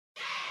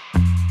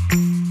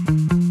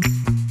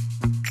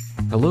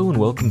Hello and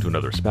welcome to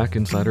another SPAC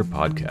Insider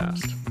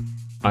podcast.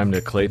 I'm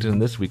Nick Clayton,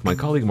 and this week my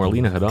colleague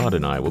Marlena Haddad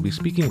and I will be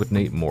speaking with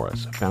Nate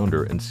Morris,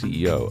 founder and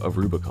CEO of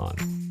Rubicon.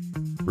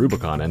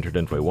 Rubicon entered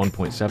into a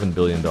 $1.7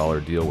 billion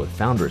deal with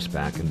Founders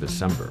SPAC in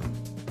December.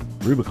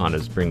 Rubicon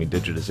is bringing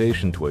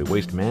digitization to a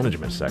waste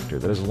management sector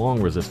that has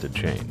long resisted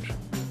change.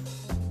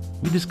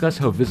 We discuss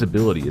how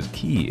visibility is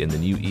key in the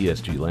new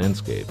ESG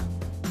landscape.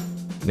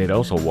 Nate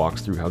also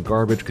walks through how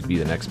garbage could be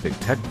the next big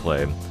tech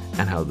play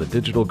and how the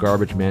digital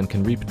garbage man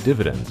can reap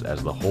dividends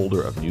as the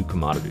holder of new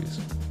commodities.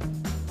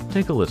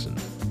 Take a listen.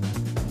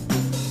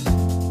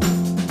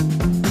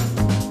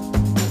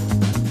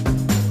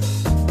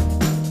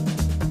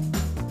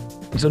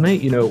 So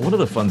Nate, one of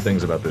the fun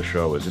things about this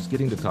show is just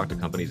getting to talk to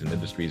companies and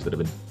industries that have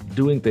been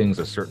doing things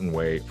a certain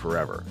way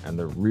forever, and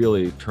they're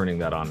really turning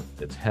that on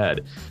its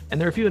head.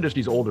 And there are a few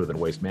industries older than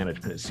waste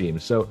management, it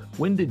seems. So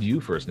when did you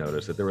first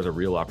notice that there was a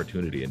real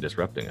opportunity in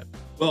disrupting it?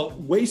 Well,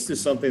 waste is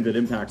something that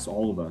impacts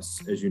all of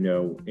us, as you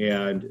know.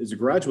 And as a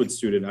graduate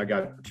student, I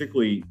got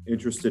particularly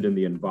interested in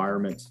the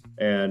environment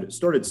and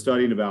started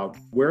studying about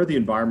where the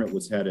environment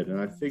was headed.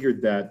 And I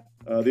figured that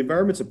the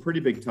environment's a pretty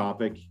big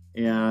topic,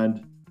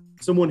 and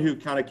someone who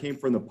kind of came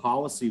from the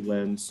policy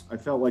lens, I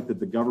felt like that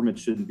the government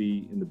shouldn't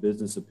be in the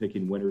business of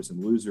picking winners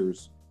and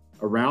losers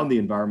around the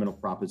environmental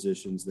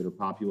propositions that are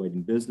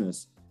populating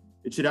business.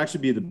 It should actually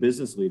be the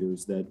business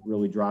leaders that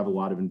really drive a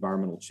lot of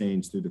environmental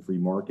change through the free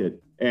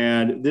market.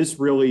 And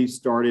this really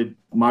started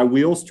my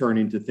wheels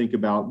turning to think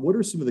about what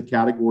are some of the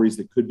categories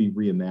that could be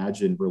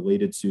reimagined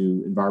related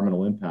to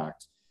environmental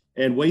impact.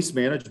 And waste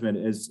management,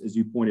 as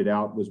you pointed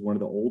out, was one of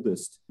the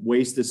oldest.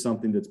 Waste is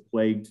something that's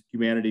plagued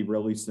humanity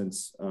really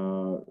since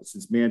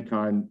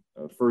mankind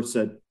first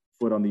set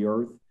foot on the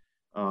earth.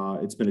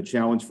 It's been a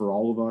challenge for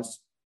all of us.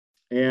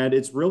 And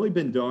it's really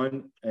been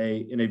done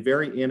in a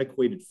very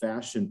antiquated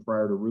fashion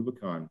prior to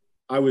Rubicon.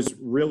 I was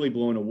really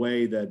blown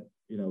away that,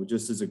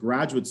 just as a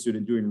graduate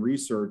student doing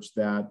research,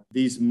 that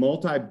these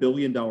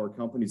multi-billion-dollar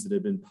companies that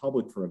have been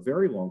public for a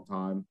very long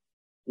time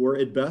were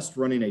at best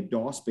running a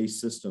DOS-based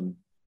system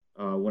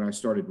when I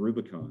started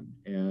Rubicon.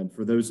 And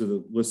for those of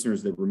the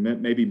listeners that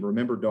maybe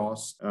remember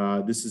DOS,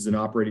 this is an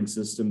operating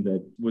system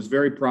that was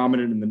very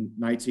prominent in the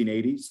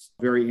 1980s,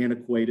 very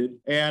antiquated.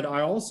 And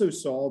I also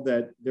saw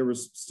that there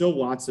was still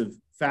lots of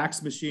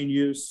fax machine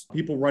use,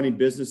 people running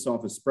business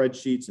off of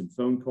spreadsheets and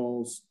phone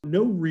calls,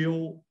 no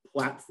real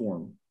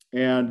platform.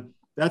 And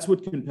that's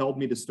what compelled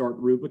me to start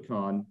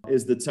Rubicon,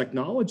 is the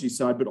technology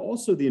side, but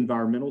also the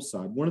environmental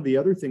side. One of the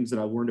other things that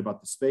I learned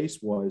about the space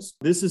was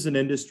this is an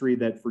industry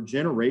that for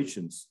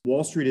generations,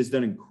 Wall Street has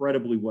done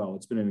incredibly well.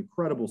 It's been an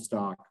incredible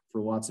stock for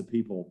lots of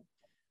people.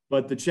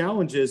 But the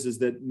challenge is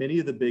that many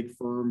of the big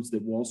firms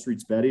that Wall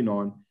Street's betting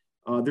on,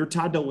 they're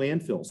tied to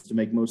landfills to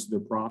make most of their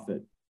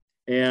profit.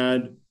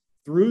 And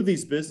through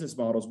these business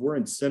models, we're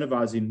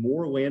incentivizing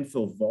more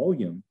landfill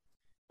volume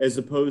as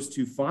opposed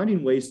to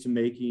finding ways to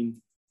making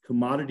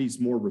commodities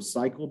more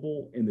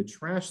recyclable, and the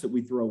trash that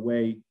we throw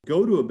away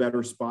go to a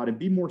better spot and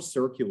be more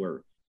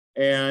circular.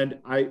 And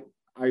I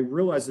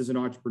realized as an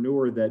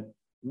entrepreneur that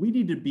we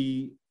need to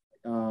be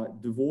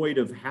devoid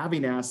of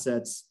having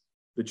assets,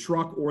 the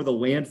truck or the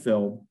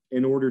landfill,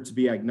 in order to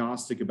be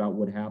agnostic about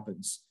what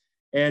happens.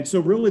 And so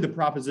really the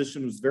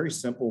proposition was very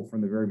simple from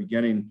the very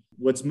beginning.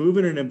 Let's move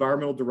in an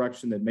environmental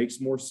direction that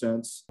makes more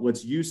sense.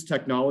 Let's use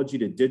technology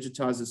to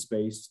digitize a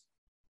space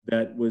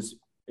that was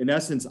in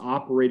essence,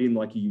 operating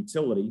like a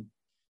utility.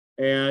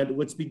 And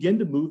let's begin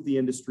to move the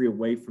industry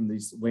away from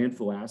these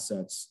landfill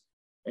assets.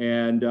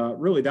 And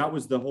really, that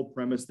was the whole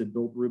premise that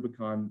built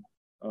Rubicon,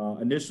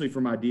 initially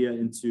from idea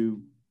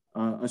into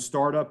a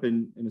startup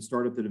and a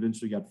startup that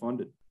eventually got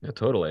funded. Yeah,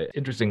 totally.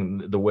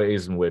 Interesting the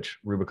ways in which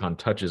Rubicon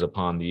touches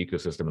upon the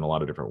ecosystem in a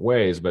lot of different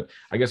ways, but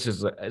I guess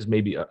as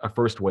maybe a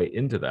first way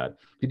into that,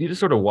 could you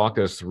just sort of walk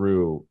us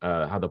through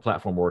how the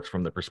platform works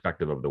from the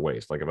perspective of the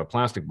waste? Like if a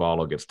plastic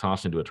bottle gets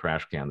tossed into a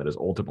trash can that is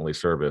ultimately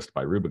serviced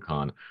by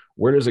Rubicon,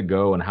 where does it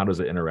go and how does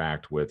it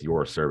interact with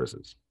your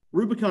services?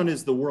 Rubicon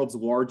is the world's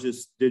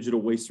largest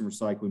digital waste and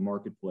recycling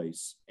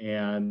marketplace.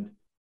 And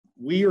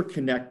we are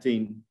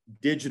connecting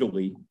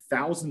digitally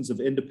thousands of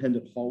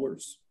independent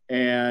haulers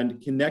and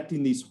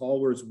connecting these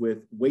haulers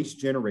with waste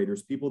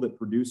generators, people that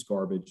produce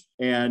garbage,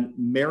 and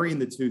marrying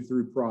the two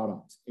through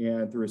product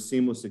and through a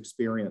seamless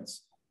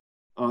experience.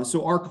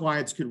 So our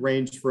clients could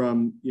range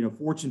from,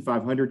 Fortune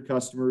 500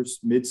 customers,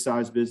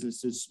 mid-sized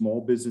businesses,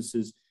 small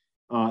businesses.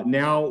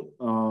 Now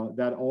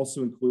that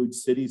also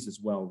includes cities as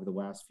well over the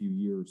last few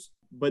years.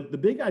 But the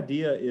big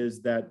idea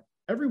is that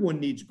everyone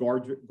needs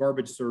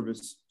garbage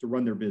service to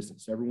run their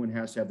business. Everyone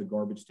has to have the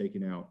garbage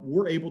taken out.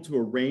 We're able to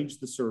arrange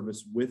the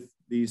service with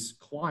these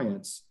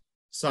clients,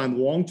 sign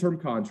long-term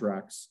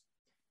contracts,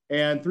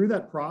 and through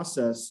that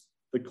process,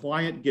 the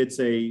client gets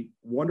a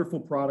wonderful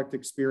product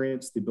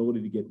experience, the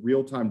ability to get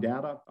real-time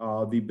data,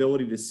 the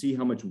ability to see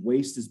how much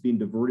waste is being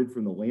diverted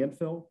from the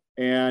landfill,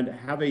 and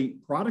have a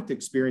product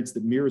experience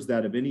that mirrors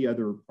that of any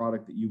other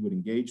product that you would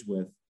engage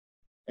with.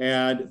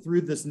 And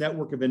through this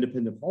network of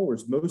independent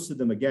haulers, most of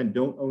them, again,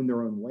 don't own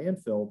their own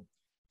landfill.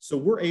 So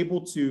we're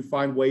able to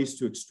find ways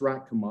to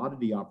extract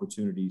commodity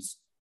opportunities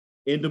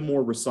into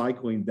more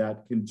recycling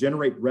that can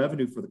generate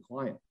revenue for the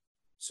client.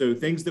 So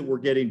things that were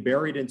getting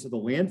buried into the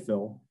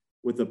landfill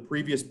with a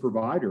previous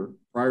provider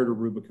prior to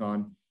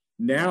Rubicon,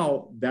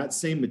 now that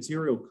same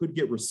material could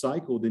get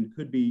recycled and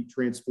could be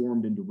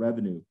transformed into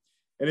revenue.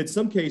 And in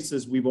some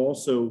cases, we've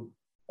also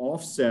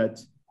offset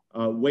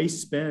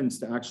waste spends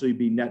to actually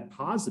be net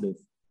positive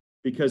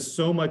because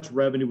so much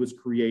revenue was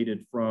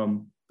created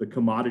from the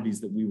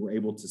commodities that we were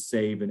able to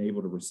save and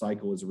able to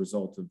recycle as a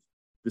result of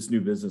this new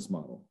business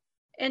model.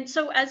 And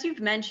so, as you've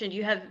mentioned,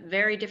 you have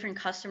very different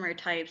customer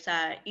types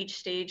at each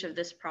stage of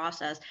this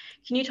process.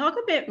 Can you talk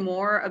a bit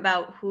more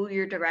about who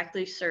you're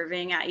directly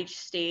serving at each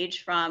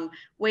stage, from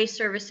waste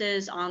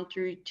services on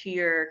through to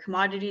your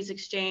commodities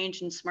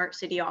exchange and smart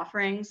city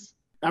offerings?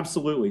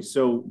 Absolutely.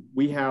 So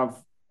we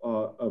have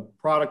a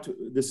product.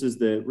 This is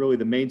really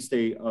the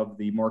mainstay of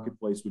the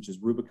marketplace, which is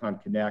Rubicon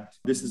Connect.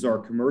 This is our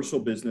commercial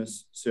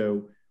business.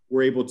 So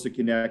we're able to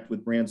connect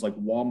with brands like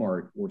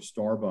Walmart or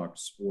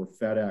Starbucks or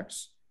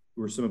FedEx,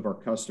 who are some of our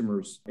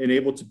customers, and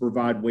able to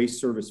provide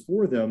waste service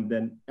for them.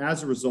 Then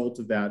as a result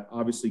of that,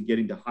 obviously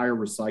getting to higher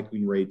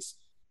recycling rates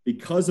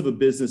because of a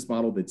business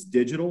model that's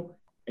digital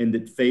and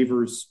that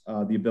favors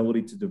the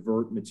ability to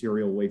divert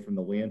material away from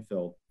the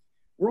landfill.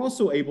 We're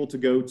also able to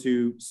go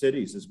to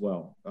cities as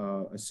well.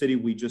 A city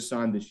we just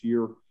signed this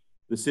year,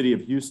 the city of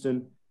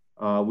Houston.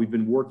 We've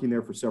been working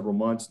there for several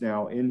months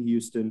now in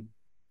Houston.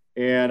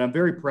 And I'm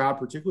very proud,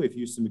 particularly of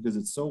Houston, because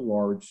it's so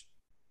large.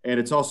 And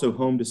it's also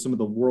home to some of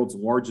the world's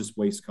largest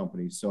waste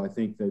companies. So I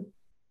think that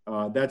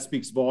that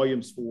speaks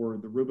volumes for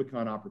the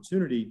Rubicon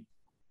opportunity.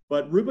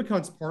 But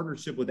Rubicon's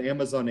partnership with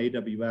Amazon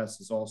AWS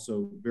is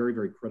also very,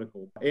 very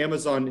critical.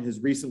 Amazon has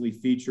recently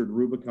featured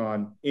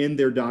Rubicon in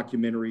their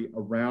documentary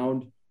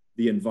around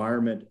the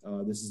environment.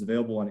 This is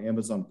available on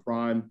Amazon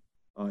Prime.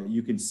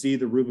 You can see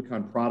the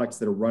Rubicon products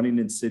that are running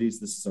in cities.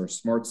 This is our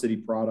smart city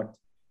product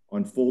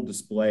on full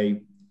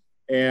display.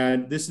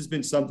 And this has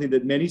been something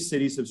that many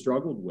cities have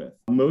struggled with.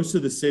 Most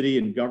of the city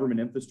and government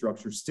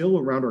infrastructure still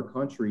around our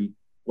country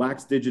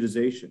lacks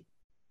digitization.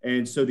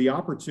 And so the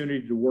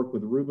opportunity to work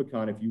with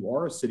Rubicon, if you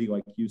are a city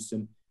like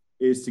Houston,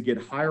 is to get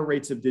higher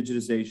rates of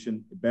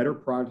digitization, better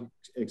product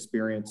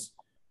experience,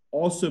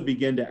 also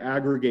begin to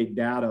aggregate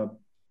data.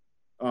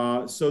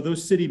 So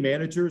those city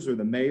managers or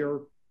the mayor,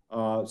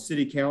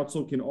 city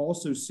council can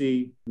also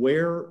see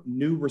where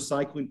new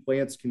recycling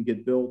plants can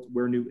get built,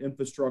 where new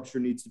infrastructure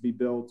needs to be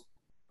built,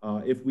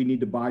 if we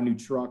need to buy new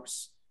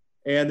trucks,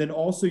 and then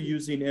also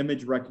using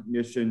image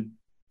recognition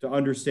to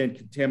understand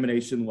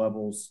contamination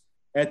levels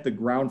at the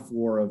ground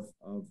floor of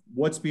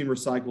what's being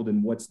recycled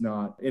and what's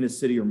not in a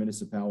city or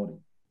municipality.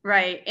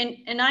 Right.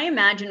 And I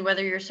imagine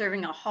whether you're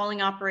serving a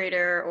hauling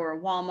operator or a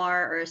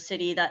Walmart or a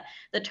city, that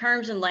the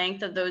terms and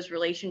length of those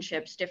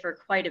relationships differ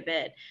quite a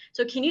bit.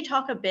 So can you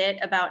talk a bit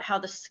about how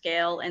the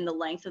scale and the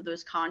length of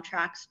those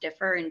contracts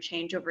differ and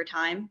change over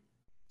time?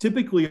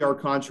 Typically, our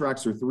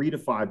contracts are 3 to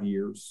 5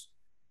 years.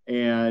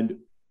 And,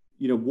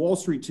 Wall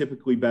Street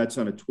typically bets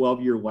on a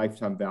 12-year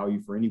lifetime value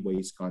for any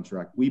waste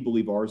contract. We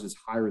believe ours is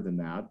higher than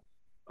that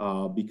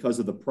because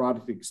of the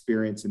product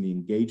experience and the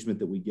engagement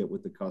that we get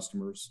with the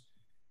customers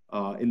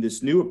in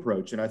this new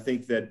approach. And I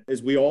think that,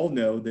 as we all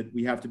know, that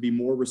we have to be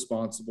more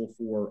responsible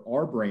for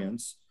our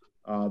brands.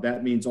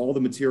 That means all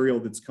the material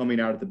that's coming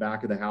out at the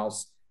back of the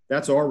house,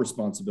 that's our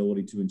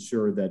responsibility to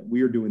ensure that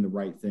we are doing the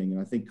right thing.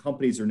 And I think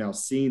companies are now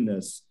seeing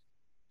this,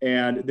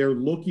 and they're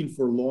looking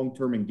for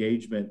long-term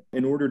engagement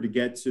in order to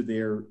get to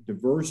their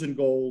diversion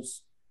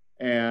goals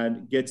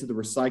and get to the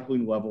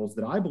recycling levels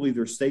that I believe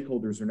their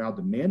stakeholders are now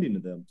demanding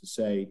of them to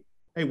say,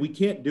 hey, we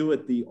can't do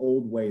it the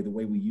old way, the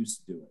way we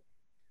used to do it.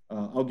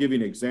 I'll give you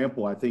an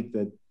example. I think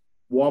that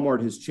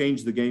Walmart has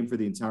changed the game for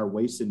the entire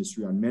waste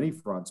industry on many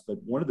fronts,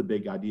 but one of the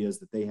big ideas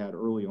that they had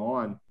early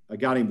on, a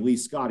guy named Lee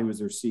Scott, who was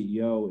their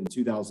CEO in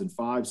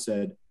 2005,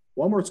 said,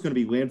 Walmart's going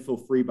to be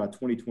landfill free by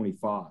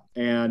 2025.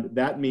 And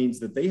that means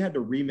that they had to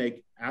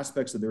remake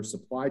aspects of their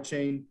supply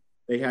chain.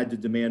 They had to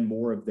demand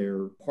more of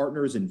their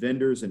partners and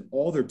vendors and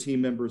all their team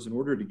members in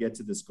order to get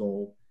to this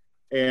goal.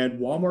 And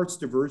Walmart's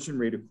diversion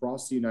rate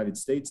across the United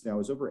States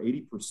now is over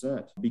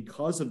 80%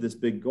 because of this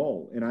big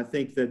goal. And I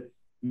think that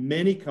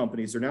many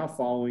companies are now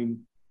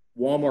following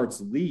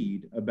Walmart's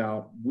lead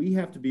about we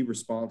have to be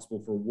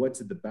responsible for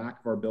what's at the back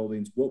of our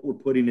buildings, what we're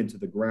putting into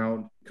the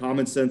ground.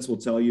 Common sense will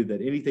tell you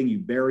that anything you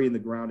bury in the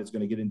ground is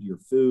going to get into your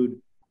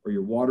food or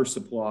your water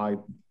supply,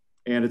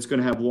 and it's going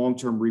to have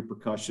long-term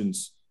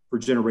repercussions for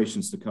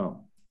generations to come.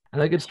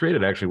 And that gets straight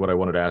at actually what I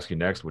wanted to ask you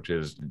next, which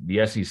is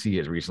the SEC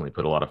has recently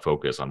put a lot of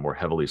focus on more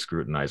heavily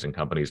scrutinizing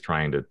companies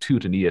trying to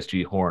toot an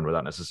ESG horn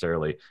without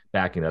necessarily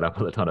backing that up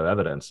with a ton of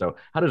evidence. So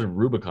how does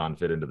Rubicon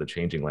fit into the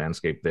changing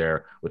landscape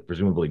there, with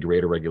presumably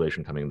greater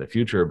regulation coming in the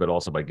future, but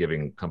also by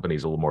giving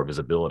companies a little more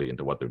visibility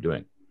into what they're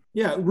doing?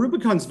 Yeah,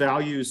 Rubicon's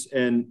values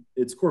and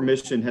its core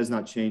mission has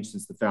not changed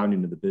since the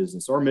founding of the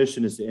business. Our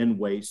mission is to end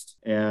waste,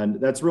 and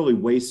that's really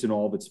waste in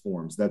all of its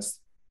forms. That's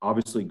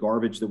obviously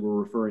garbage that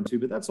we're referring to,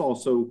 but that's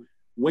also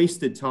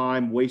wasted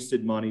time,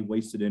 wasted money,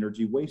 wasted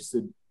energy,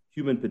 wasted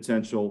human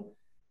potential.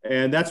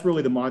 And that's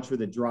really the mantra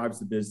that drives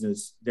the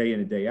business day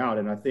in and day out.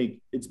 And I think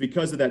it's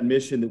because of that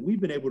mission that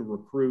we've been able to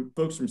recruit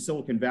folks from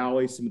Silicon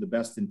Valley, some of the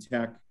best in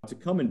tech, to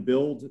come and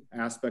build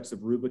aspects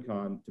of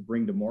Rubicon to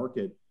bring to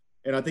market.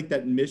 And I think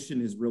that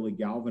mission has really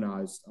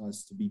galvanized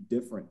us to be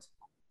different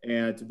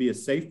and to be a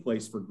safe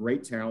place for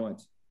great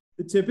talent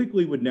that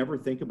typically would never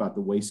think about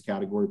the waste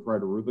category prior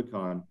to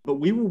Rubicon. But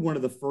we were one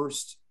of the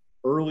first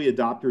early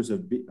adopters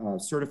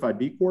of certified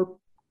B Corp.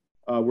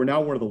 We're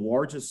now one of the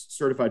largest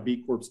certified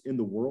B Corps in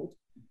the world.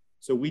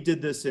 So we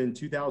did this in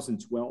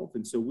 2012.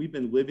 And so we've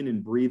been living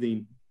and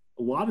breathing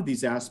a lot of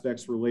these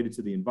aspects related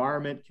to the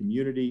environment,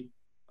 community,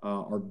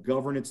 our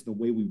governance, the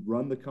way we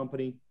run the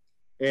company.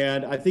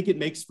 And I think it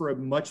makes for a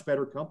much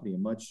better company, a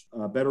much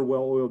better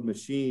well-oiled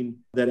machine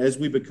that as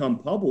we become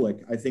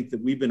public, I think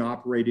that we've been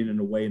operating in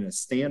a way, in a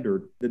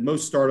standard that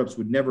most startups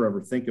would never,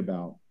 ever think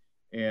about.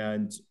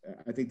 And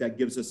I think that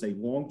gives us a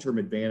long-term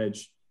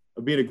advantage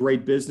of being a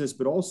great business,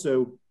 but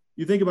also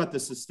you think about the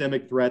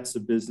systemic threats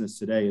of business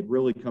today, it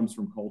really comes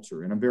from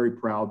culture. And I'm very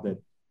proud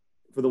that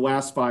for the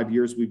last 5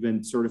 years, we've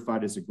been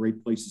certified as a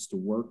great places to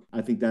work.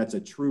 I think that's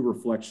a true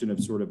reflection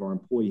of sort of our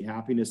employee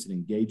happiness and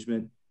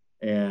engagement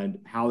and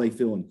how they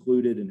feel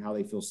included and how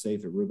they feel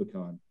safe at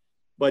Rubicon.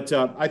 But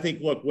I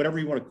think, look, whatever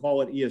you want to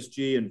call it,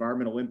 ESG,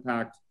 environmental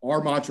impact,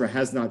 our mantra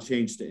has not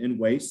changed to end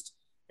waste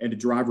and to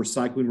drive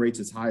recycling rates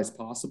as high as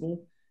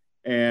possible.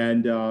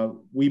 And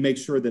we make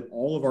sure that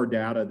all of our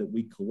data that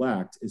we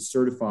collect is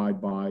certified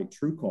by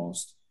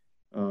TrueCost,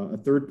 a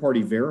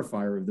third-party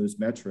verifier of those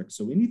metrics.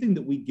 So anything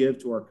that we give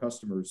to our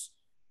customers,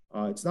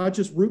 it's not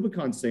just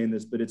Rubicon saying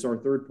this, but it's our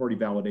third-party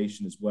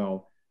validation as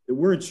well, that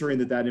we're ensuring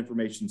that that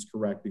information is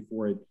correct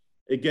before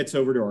it gets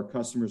over to our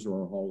customers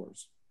or our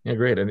haulers. Yeah,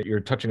 great. And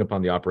you're touching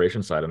upon the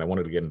operations side, and I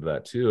wanted to get into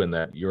that too, and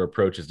that your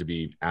approach is to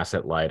be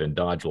asset light and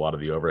dodge a lot of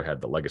the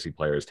overhead that legacy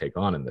players take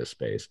on in this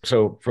space.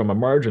 So from a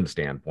margin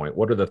standpoint,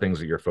 what are the things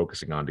that you're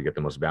focusing on to get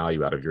the most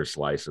value out of your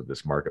slice of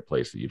this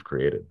marketplace that you've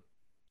created?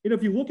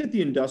 If you look at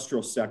the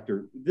industrial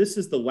sector, this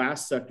is the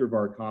last sector of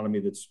our economy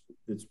that's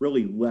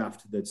really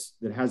left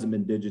that hasn't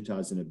been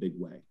digitized in a big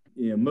way.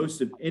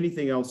 Most of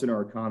anything else in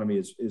our economy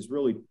is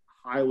really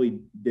highly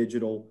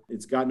digital.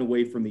 It's gotten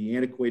away from the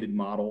antiquated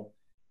model,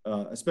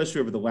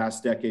 especially over the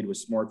last decade with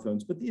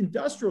smartphones. But the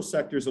industrial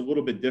sector is a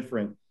little bit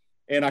different.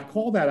 And I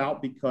call that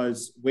out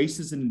because waste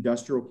is an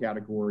industrial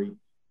category.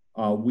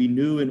 We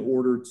knew in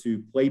order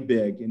to play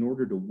big, in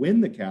order to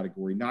win the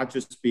category, not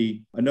just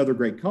be another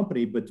great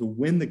company, but to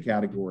win the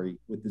category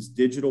with this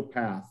digital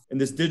path and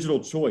this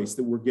digital choice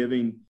that we're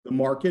giving the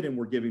market and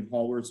we're giving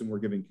haulers and we're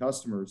giving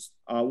customers,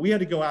 we had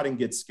to go out and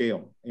get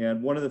scale.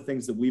 And one of the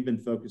things that we've been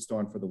focused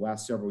on for the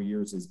last several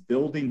years is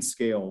building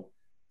scale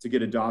to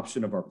get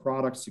adoption of our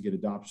products, to get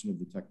adoption of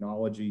the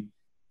technology.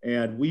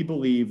 And we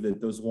believe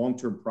that those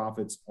long-term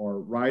profits are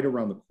right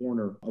around the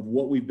corner of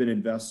what we've been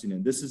investing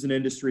in. This is an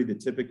industry that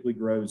typically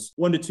grows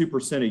 1% to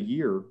 2% a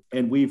year,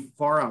 and we've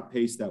far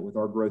outpaced that with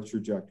our growth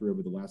trajectory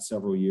over the last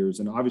several years.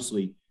 And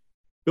obviously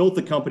built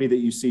the company that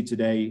you see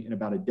today in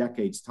about a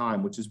decade's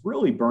time, which is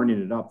really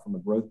burning it up from a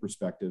growth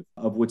perspective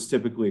of what's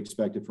typically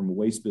expected from a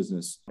waste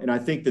business. And I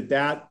think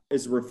that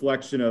is a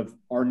reflection of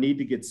our need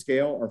to get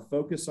scale, our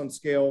focus on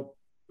scale,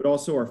 but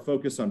also our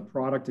focus on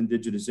product and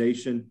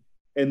digitization,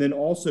 and then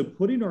also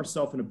putting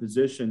ourselves in a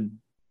position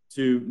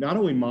to not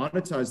only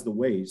monetize the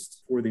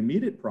waste for the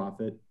immediate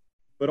profit,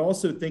 but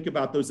also think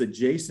about those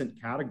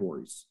adjacent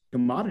categories,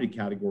 commodity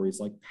categories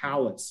like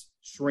pallets,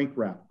 shrink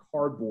wrap,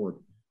 cardboard,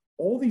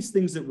 all these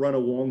things that run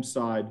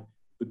alongside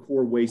the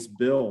core waste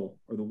bill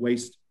or the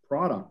waste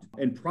product,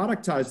 and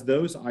productize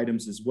those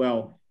items as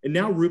well. And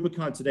now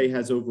Rubicon today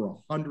has over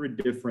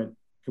 100 different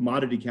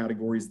commodity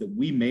categories that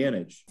we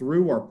manage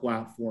through our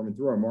platform and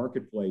through our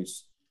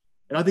marketplace.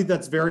 And I think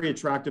that's very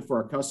attractive for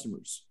our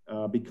customers.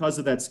 Because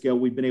of that scale,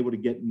 we've been able to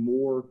get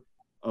more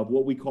of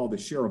what we call the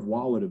share of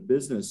wallet of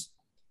business.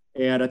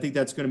 And I think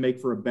that's going to make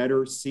for a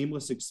better,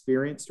 seamless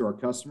experience to our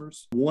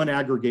customers. One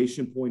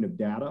aggregation point of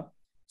data.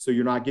 So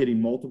you're not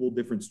getting multiple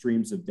different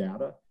streams of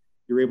data.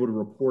 You're able to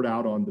report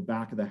out on the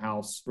back of the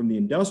house from the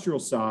industrial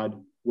side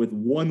with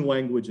one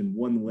language and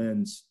one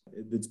lens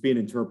that's being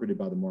interpreted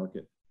by the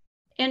market.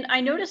 And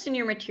I noticed in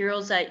your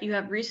materials that you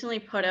have recently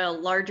put a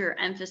larger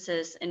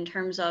emphasis in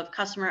terms of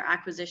customer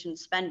acquisition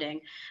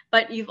spending,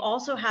 but you've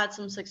also had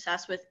some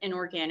success with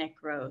inorganic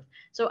growth.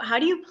 So how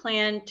do you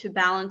plan to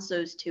balance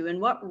those two,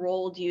 and what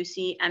role do you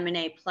see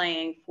M&A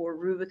playing for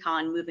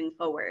Rubicon moving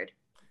forward?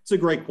 It's a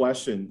great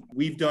question.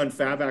 We've done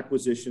 5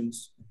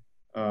 acquisitions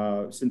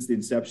since the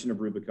inception of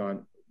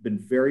Rubicon, been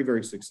very,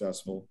 very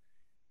successful.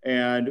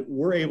 And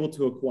we're able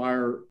to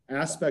acquire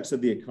aspects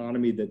of the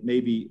economy that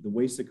maybe the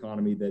waste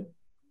economy that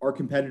our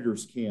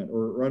competitors can't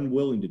or are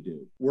unwilling to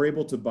do. We're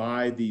able to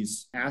buy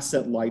these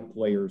asset-light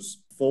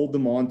players, fold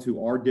them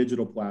onto our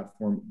digital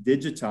platform,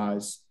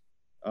 digitize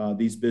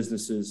these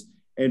businesses,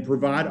 and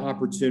provide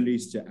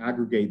opportunities to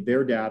aggregate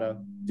their data,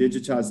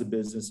 digitize the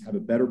business, have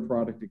a better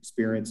product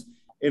experience,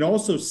 and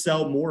also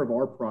sell more of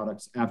our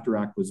products after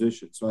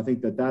acquisition. So I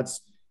think that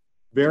that's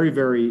very,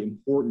 very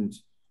important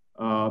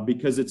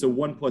because it's a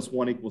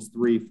 1+1 =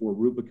 3 for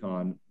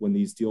Rubicon when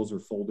these deals are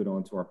folded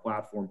onto our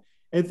platform.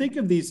 And think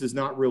of these as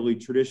not really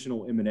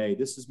traditional M&A.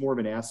 This is more of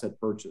an asset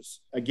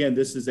purchase. Again,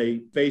 this is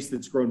a space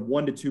that's grown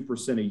 1% to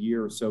 2% a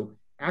year. So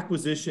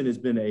acquisition has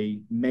been a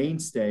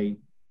mainstay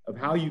of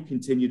how you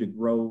continue to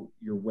grow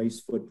your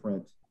waste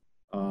footprint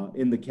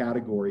in the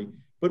category.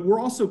 But we're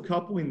also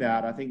coupling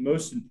that, I think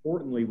most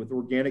importantly, with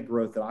organic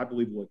growth that I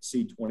believe will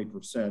exceed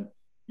 20%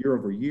 year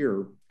over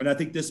year. And I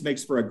think this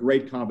makes for a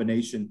great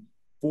combination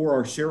for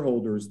our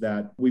shareholders,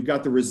 that we've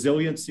got the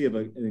resiliency of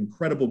an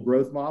incredible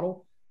growth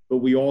model, but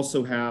we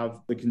also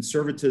have the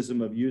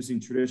conservatism of using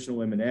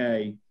traditional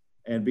M&A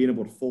and being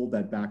able to fold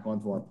that back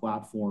onto our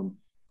platform.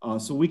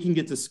 So we can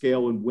get to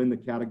scale and win the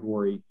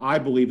category, I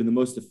believe, in the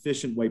most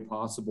efficient way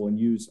possible and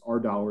use our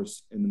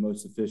dollars in the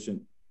most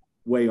efficient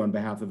way on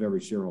behalf of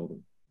every shareholder.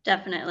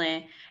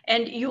 Definitely.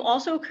 And you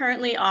also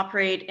currently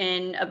operate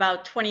in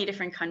about 20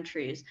 different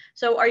countries.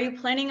 So are you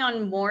planning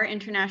on more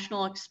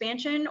international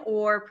expansion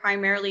or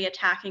primarily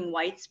attacking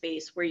white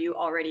space where you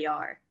already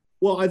are?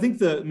 Well, I think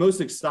the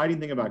most exciting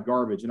thing about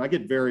garbage, and I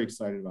get very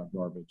excited about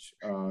garbage,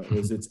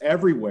 is it's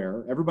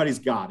everywhere. Everybody's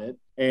got it.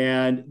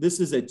 And this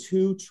is a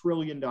 $2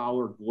 trillion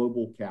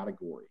global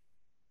category.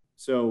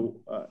 So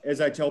as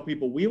I tell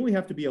people, we only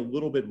have to be a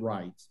little bit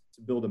right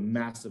to build a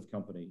massive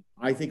company.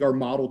 I think our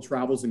model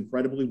travels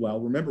incredibly well.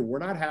 Remember, we're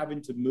not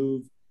having to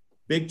move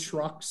big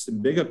trucks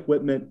and big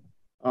equipment.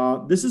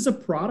 This is a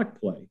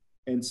product play.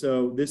 And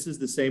so this is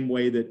the same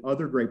way that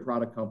other great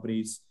product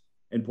companies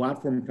and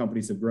platform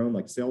companies have grown,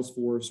 like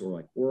Salesforce or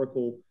like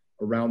Oracle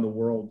around the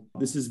world.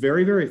 This is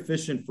very, very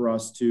efficient for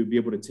us to be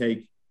able to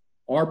take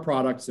our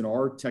products and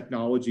our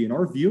technology and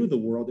our view of the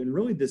world and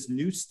really this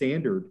new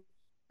standard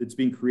that's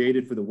being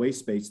created for the waste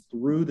space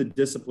through the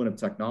discipline of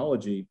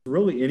technology,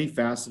 really any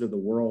facet of the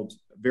world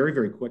very,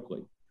 very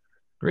quickly.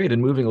 Great.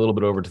 And moving a little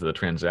bit over to the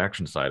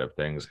transaction side of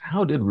things,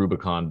 how did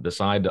Rubicon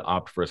decide to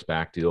opt for a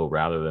SPAC deal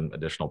rather than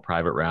additional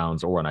private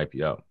rounds or an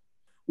IPO?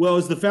 Well,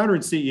 as the founder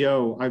and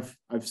CEO,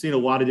 I've seen a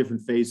lot of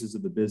different phases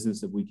of the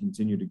business that we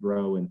continue to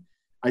grow. And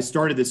I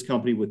started this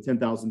company with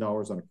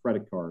 $10,000 on a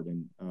credit card.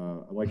 And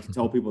I like to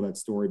tell people that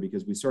story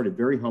because we started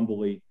very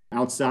humbly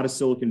outside of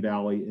Silicon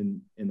Valley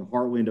in the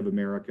heartland of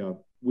America.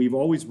 We've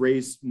always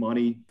raised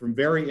money from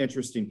very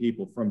interesting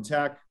people, from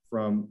tech,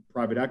 from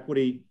private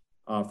equity,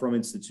 from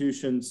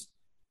institutions.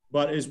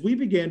 But as we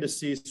began to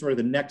see sort of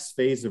the next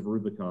phase of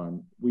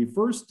Rubicon, we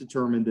first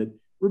determined that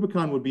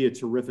Rubicon would be a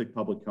terrific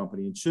public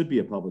company and should be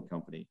a public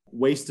company.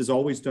 Waste has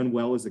always done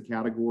well as a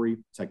category.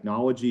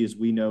 Technology, as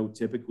we know,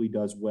 typically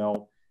does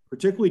well,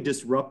 particularly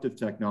disruptive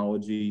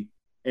technology,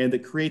 and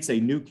that creates a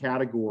new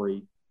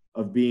category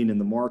of being in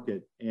the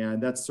market.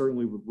 And that's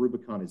certainly what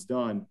Rubicon has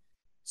done.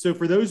 So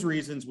for those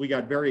reasons, we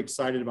got very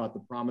excited about the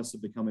promise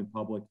of becoming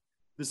public.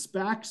 The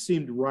SPAC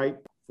seemed right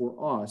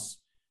for us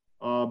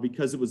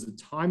because it was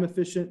time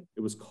efficient,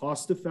 it was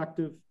cost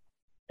effective,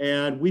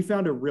 and we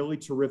found a really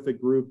terrific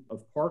group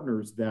of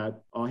partners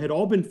that had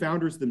all been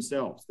founders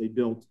themselves. They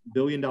built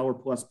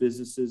billion-dollar-plus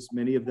businesses,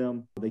 many of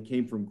them. They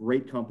came from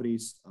great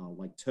companies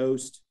like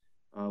Toast,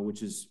 which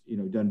has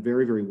done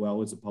very, very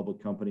well as a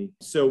public company.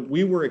 So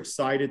we were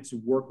excited to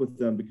work with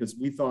them because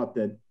we thought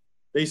that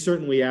they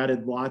certainly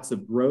added lots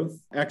of growth,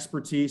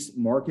 expertise,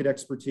 market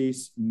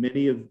expertise.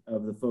 Many of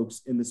the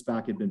folks in the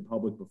SPAC had been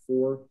public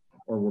before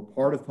or were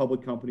part of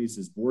public companies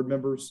as board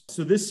members.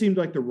 So this seemed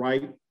like the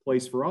right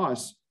place for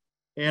us.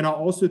 And I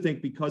also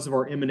think because of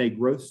our M&A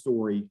growth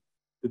story,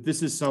 that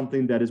this is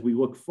something that as we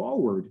look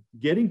forward,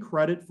 getting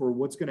credit for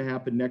what's going to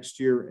happen next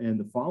year and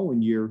the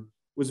following year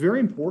was very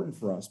important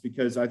for us,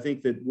 because I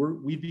think that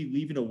we'd be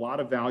leaving a lot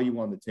of value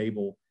on the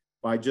table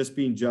by just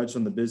being judged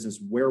on the business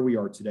where we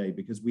are today,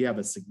 because we have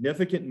a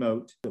significant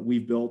moat that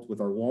we've built with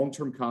our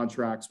long-term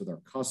contracts with our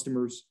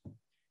customers.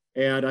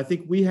 And I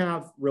think we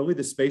have really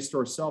the space to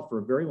ourselves for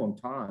a very long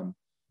time.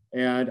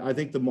 And I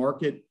think the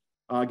market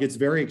gets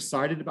very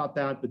excited about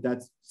that, but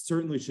that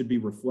certainly should be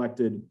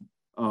reflected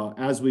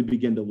as we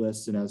begin to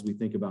list and as we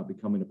think about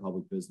becoming a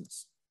public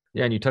business.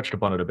 Yeah, and you touched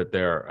upon it a bit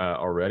there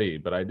already,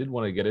 but I did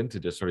want to get into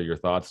just sort of your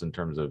thoughts in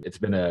terms of, it's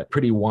been a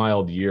pretty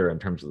wild year in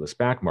terms of the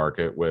SPAC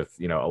market with,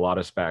 a lot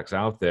of SPACs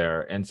out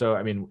there. And so,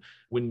 I mean,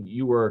 when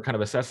you were kind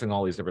of assessing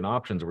all these different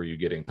options, were you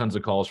getting tons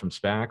of calls from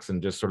SPACs,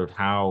 and just sort of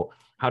how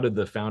did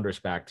the founder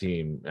SPAC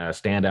team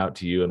stand out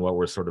to you, and what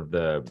were sort of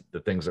the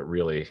things that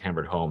really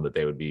hammered home that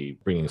they would be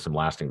bringing some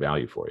lasting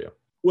value for you?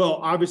 Well,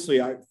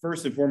 obviously,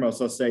 first and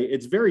foremost, I'll say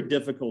it's very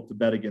difficult to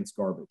bet against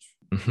garbage.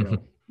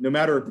 No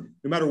matter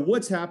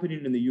what's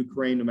happening in the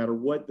Ukraine, no matter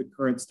what the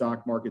current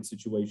stock market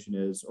situation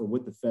is or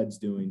what the Fed's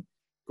doing,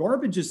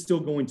 garbage is still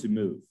going to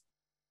move.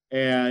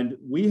 And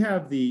we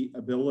have the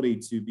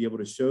ability to be able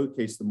to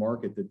showcase the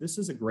market that this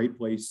is a great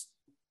place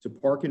to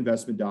park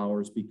investment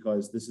dollars,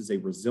 because this is a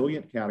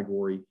resilient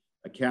category,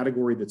 a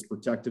category that's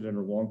protected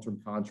under long-term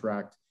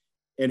contract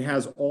and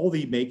has all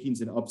the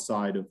makings and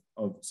upside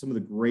of some of the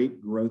great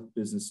growth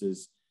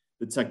businesses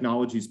that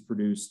technology's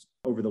produced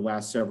over the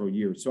last several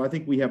years. So I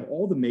think we have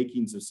all the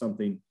makings of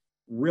something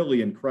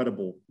really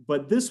incredible.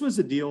 But this was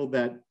a deal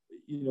that,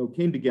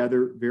 came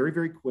together very,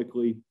 very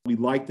quickly. We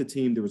liked the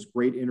team. There was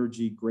great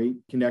energy, great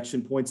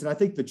connection points. And I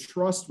think the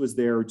trust was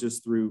there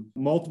just through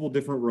multiple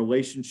different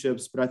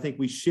relationships. But I think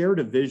we shared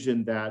a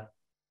vision that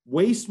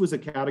waste was a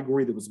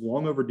category that was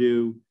long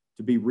overdue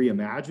to be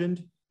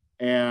reimagined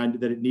and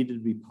that it needed to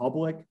be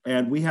public.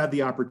 And we had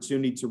the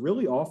opportunity to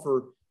really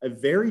offer a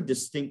very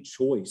distinct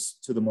choice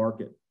to the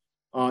market.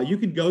 You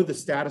can go the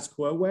status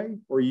quo way,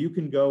 or you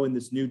can go in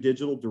this new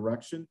digital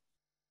direction.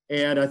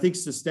 And I think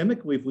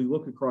systemically, if we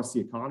look across the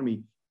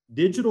economy,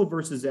 digital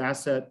versus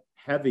asset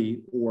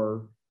heavy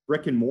or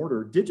brick and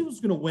mortar, digital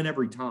is going to win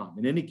every time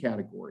in any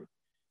category.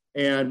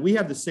 And we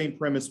have the same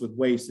premise with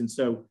waste. And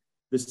so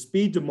the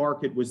speed to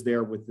market was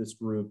there with this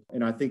group.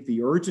 And I think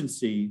the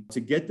urgency to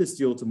get this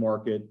deal to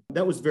market,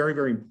 that was very,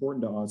 very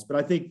important to us. But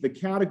I think the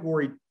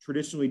category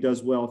traditionally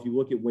does well. If you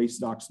look at waste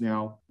stocks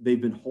now, they've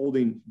been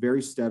holding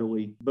very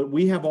steadily. But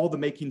we have all the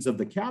makings of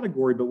the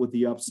category, but with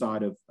the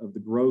upside of the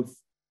growth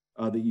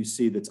that you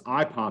see that's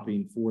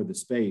eye-popping for the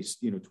space,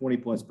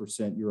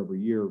 20+% year over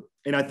year.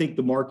 And I think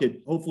the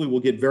market hopefully will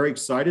get very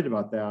excited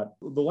about that.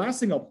 The last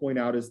thing I'll point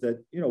out is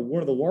that,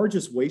 one of the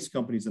largest waste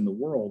companies in the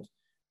world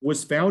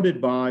was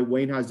founded by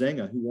Wayne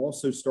Huizenga, who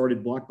also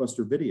started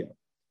Blockbuster Video.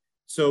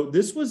 So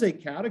this was a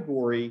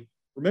category.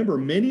 Remember,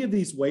 many of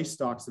these waste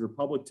stocks that are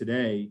public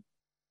today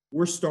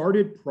were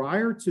started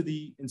prior to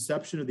the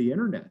inception of the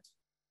internet.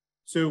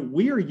 So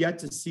we are yet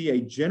to see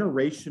a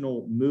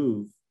generational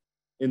move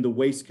in the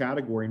waste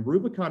category. And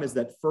Rubicon is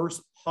that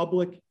first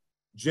public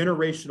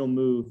generational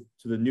move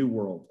to the new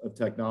world of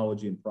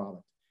technology and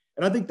product.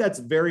 And I think that's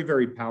very,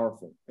 very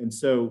powerful. And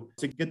so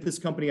to get this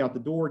company out the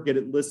door, get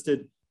it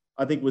listed,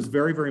 I think was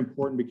very, very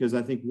important, because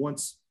I think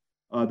once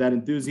that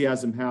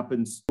enthusiasm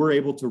happens, we're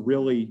able to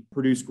really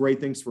produce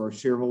great things for our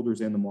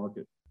shareholders and the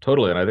market.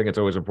 Totally. And I think it's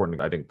always important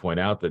to, point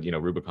out that,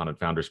 Rubicon and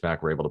Founder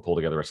SPAC were able to pull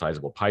together a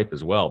sizable pipe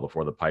as well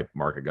before the pipe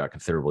market got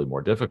considerably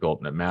more difficult.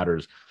 And it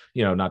matters,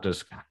 not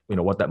just,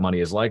 what that money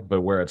is like,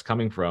 but where it's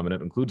coming from. And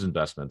it includes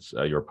investments,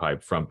 your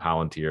pipe from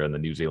Palantir and the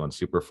New Zealand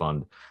Super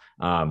Fund,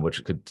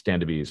 which could stand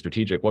to be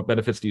strategic. What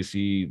benefits do you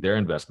see their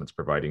investments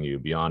providing you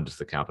beyond just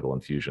the capital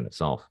infusion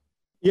itself?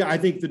 Yeah, I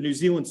think the New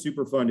Zealand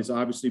Super Fund has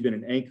obviously been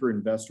an anchor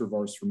investor of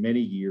ours for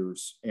many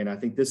years. And I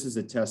think this is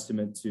a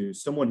testament to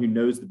someone who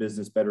knows the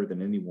business better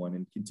than anyone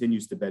and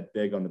continues to bet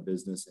big on the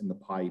business in the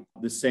pipe.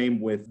 The same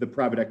with the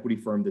private equity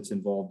firm that's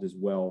involved as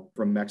well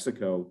from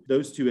Mexico.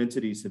 Those two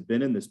entities have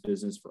been in this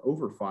business for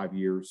over 5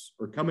 years,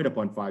 or coming up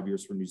on 5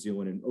 years for New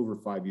Zealand and over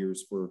 5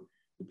 years for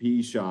the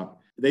PE shop.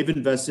 They've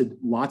invested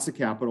lots of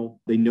capital.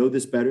 They know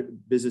this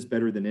business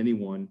better than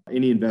anyone,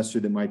 any investor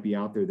that might be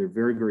out there. They're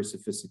very, very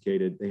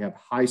sophisticated. They have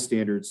high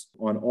standards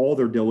on all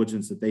their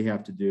diligence that they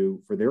have to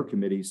do for their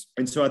committees.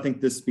 And so I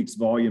think this speaks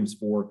volumes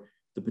for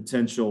the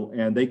potential.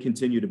 And they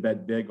continue to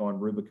bet big on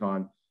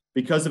Rubicon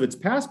because of its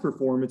past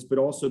performance, but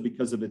also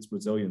because of its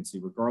resiliency,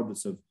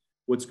 regardless of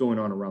what's going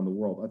on around the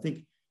world. I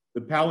think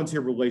the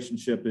Palantir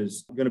relationship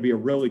is going to be a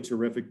really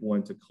terrific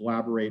one to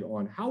collaborate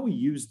on how we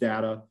use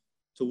data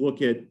to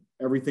look at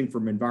everything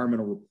from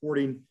environmental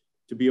reporting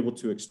to be able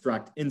to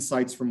extract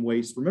insights from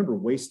waste. Remember,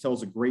 waste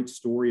tells a great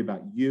story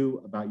about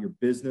you, about your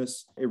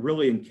business. It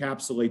really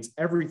encapsulates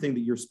everything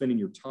that you're spending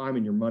your time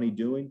and your money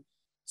doing.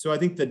 So I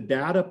think the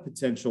data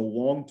potential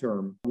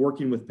long-term,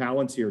 working with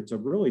Palantir to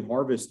really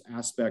harvest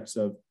aspects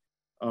of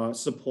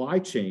supply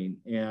chain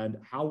and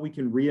how we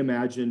can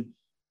reimagine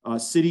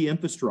city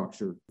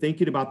infrastructure,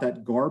 thinking about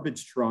that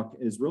garbage truck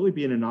as really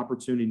being an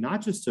opportunity,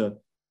 not just to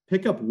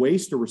pick up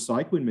waste or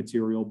recycling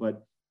material,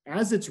 but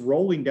as it's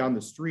rolling down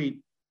the street,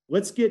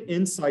 let's get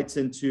insights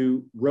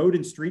into road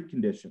and street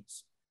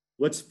conditions.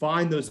 Let's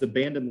find those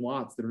abandoned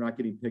lots that are not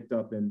getting picked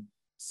up in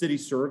city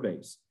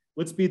surveys.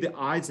 Let's be the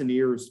eyes and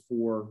ears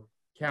for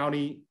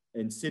county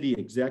and city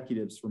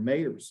executives, for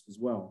mayors as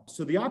well.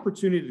 So the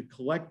opportunity to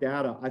collect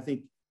data, I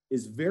think,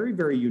 is very,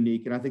 very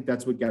unique. And I think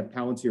that's what got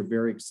Palantir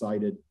very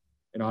excited.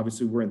 And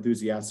obviously, we're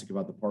enthusiastic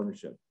about the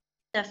partnership.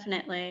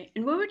 Definitely.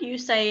 And what would you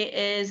say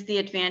is the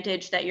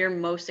advantage that you're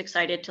most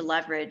excited to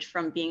leverage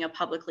from being a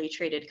publicly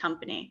traded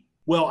company?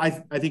 Well, I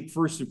think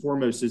first and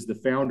foremost, as the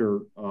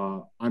founder,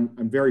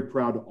 I'm very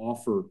proud to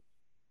offer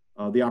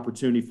the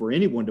opportunity for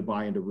anyone to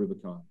buy into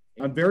Rubicon.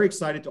 I'm very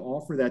excited to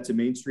offer that to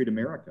Main Street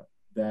America,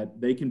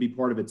 that they can be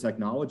part of a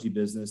technology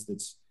business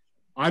that's,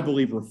 I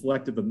believe,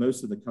 reflective of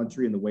most of the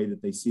country in the way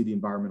that they see the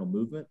environmental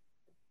movement,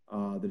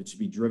 that it should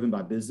be driven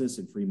by business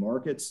and free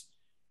markets.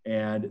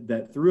 And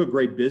that through a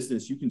great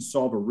business, you can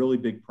solve a really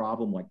big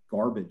problem like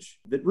garbage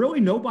that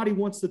really nobody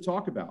wants to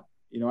talk about.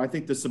 I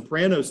think the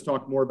Sopranos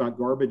talk more about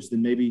garbage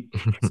than maybe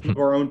some of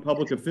our own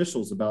public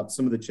officials about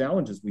some of the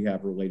challenges we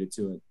have related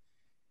to it.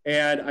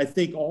 And I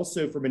think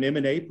also from an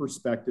M&A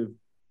perspective,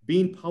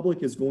 being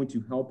public is going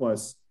to help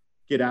us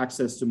get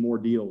access to more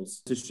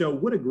deals to show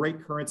what a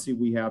great currency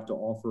we have to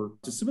offer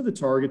to some of the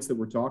targets that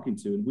we're talking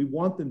to. And we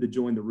want them to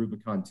join the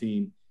Rubicon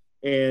team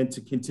and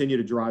to continue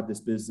to drive this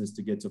business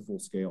to get to full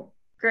scale.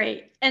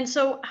 Great. And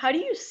so, how do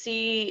you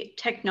see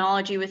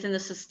technology within the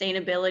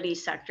sustainability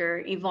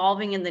sector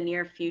evolving in the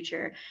near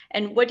future?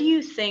 And what do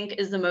you think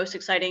is the most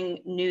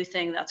exciting new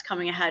thing that's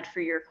coming ahead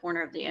for your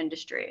corner of the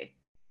industry?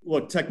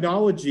 Look,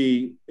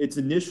 technology, its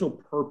initial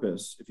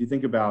purpose, if you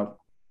think about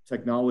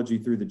technology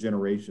through the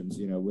generations,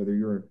 whether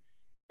you're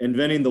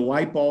inventing the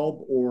light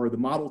bulb or the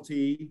Model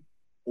T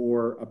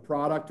or a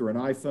product or an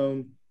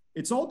iPhone,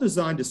 it's all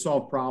designed to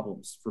solve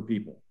problems for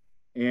people.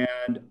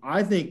 And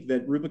I think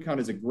that Rubicon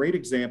is a great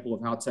example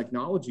of how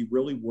technology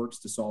really works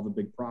to solve a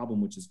big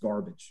problem, which is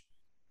garbage.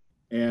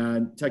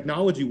 And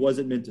technology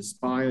wasn't meant to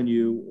spy on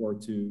you or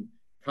to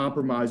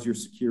compromise your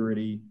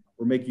security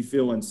or make you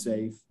feel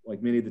unsafe,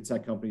 like many of the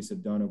tech companies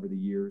have done over the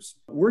years.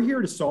 We're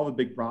here to solve a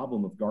big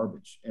problem of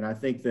garbage. And I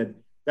think that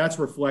that's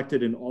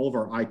reflected in all of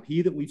our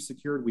IP that we've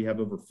secured. We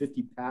have over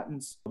 50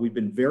 patents. We've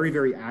been very,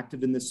 very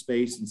active in this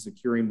space and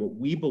securing what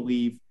we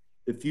believe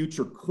the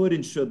future could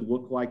and should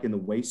look like in the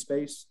waste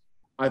space.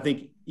 I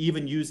think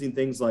even using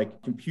things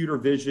like computer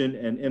vision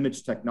and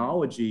image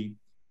technology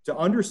to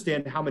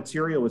understand how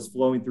material is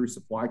flowing through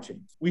supply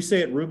chains. We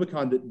say at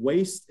Rubicon that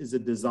waste is a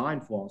design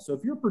flaw. So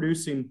if you're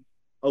producing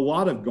a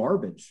lot of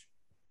garbage,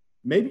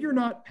 maybe you're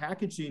not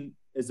packaging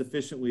as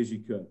efficiently as you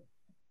could.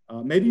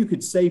 Maybe you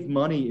could save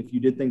money if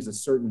you did things a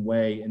certain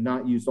way and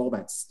not use all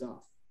that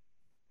stuff.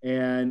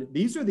 And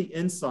these are the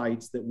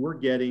insights that we're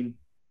getting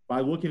by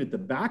looking at the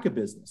back of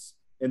business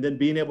and then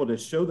being able to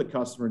show the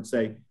customer and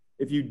say,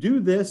 if you do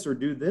this or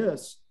do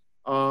this,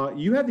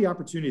 you have the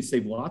opportunity to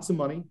save lots of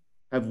money,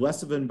 have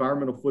less of an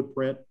environmental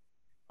footprint,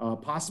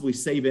 possibly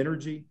save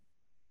energy.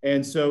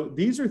 And so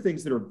these are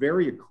things that are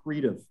very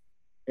accretive.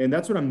 And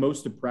that's what I'm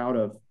most proud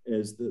of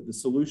is the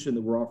solution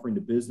that we're offering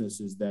to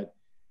business is that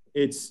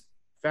it's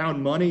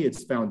found money,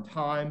 it's found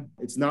time,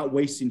 it's not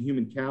wasting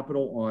human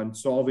capital on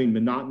solving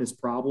monotonous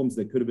problems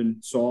that could have been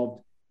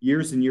solved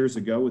years and years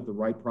ago with the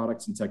right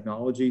products and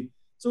technology.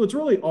 So it's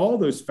really all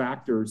those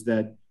factors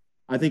that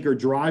I think are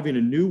driving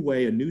a new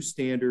way, a new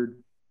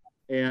standard,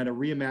 and a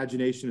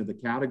reimagination of the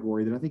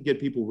category that I think get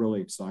people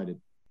really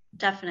excited.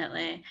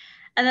 Definitely.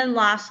 And then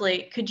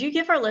lastly, could you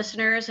give our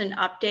listeners an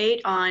update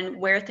on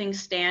where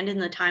things stand in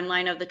the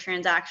timeline of the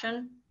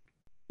transaction?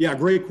 Yeah,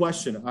 great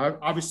question.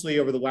 Obviously,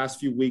 over the last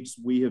few weeks,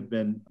 we have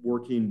been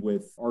working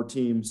with our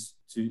teams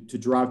to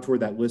drive toward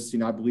that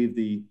listing. I believe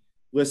the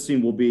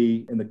listing will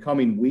be in the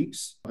coming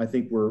weeks. I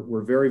think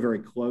we're very, very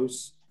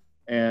close.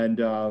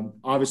 And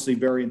obviously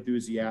very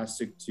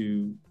enthusiastic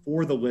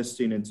for the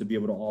listing and to be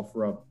able to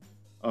offer up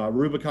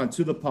Rubicon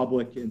to the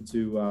public and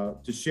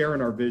to share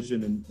in our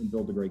vision and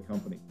build a great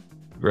company.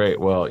 Great.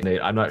 Well,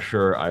 Nate, I'm not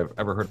sure I've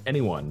ever heard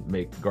anyone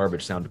make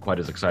garbage sound quite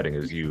as exciting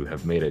as you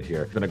have made it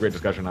here. It's been a great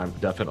discussion. I'm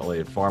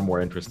definitely far more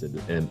interested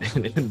in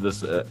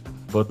this,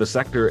 both the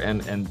sector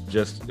and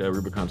just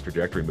Rubicon's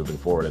trajectory moving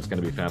forward. It's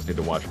going to be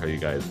fascinating to watch how you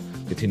guys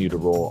continue to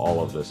roll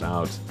all of this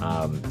out.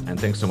 And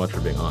thanks so much for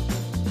being on.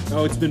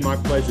 Oh, it's been my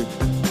pleasure.